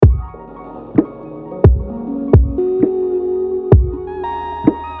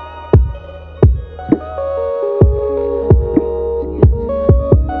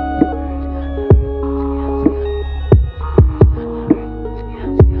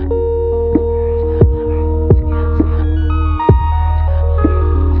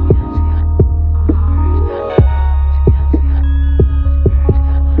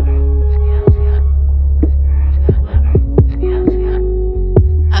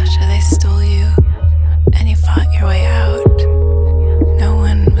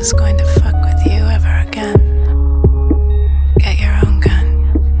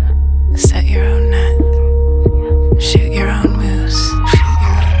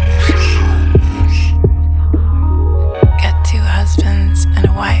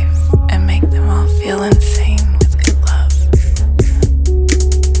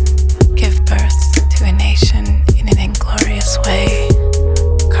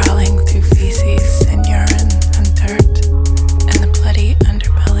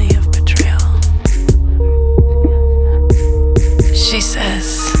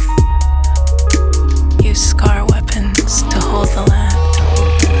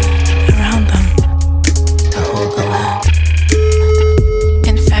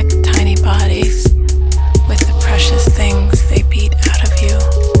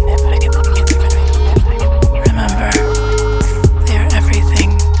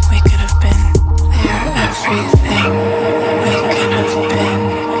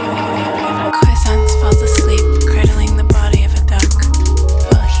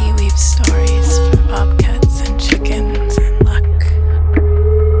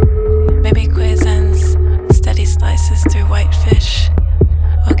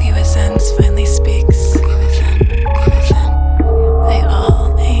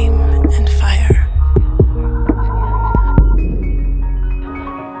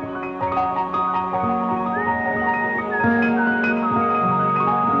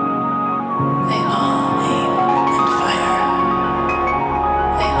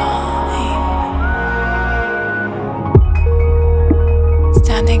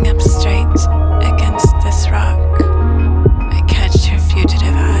Standing up straight against this rock, I catch her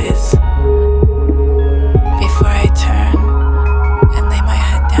fugitive eyes. Before I turn and lay my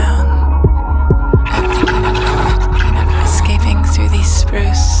head down, I'm thinking of escaping through these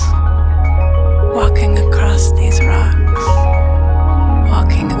spruce, walking across these rocks,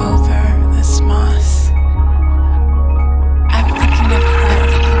 walking over this moss. I'm thinking of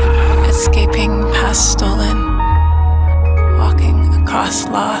her escaping past stolen, walking across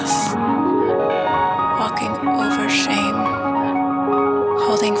loss, walking over shame,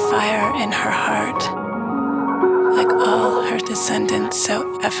 holding fire in her heart, like all her descendants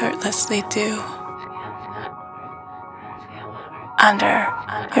so effortlessly do. Under,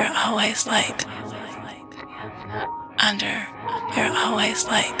 you're always light. Under, you're always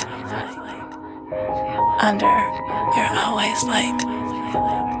light. Under, you're always light.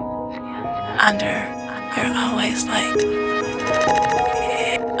 Under, you're always light.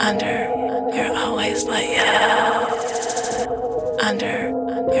 Under, you're always light. Under,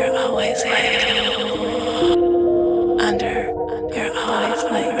 you're always light. Under, you're always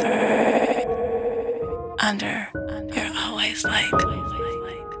light. Under, you're always light.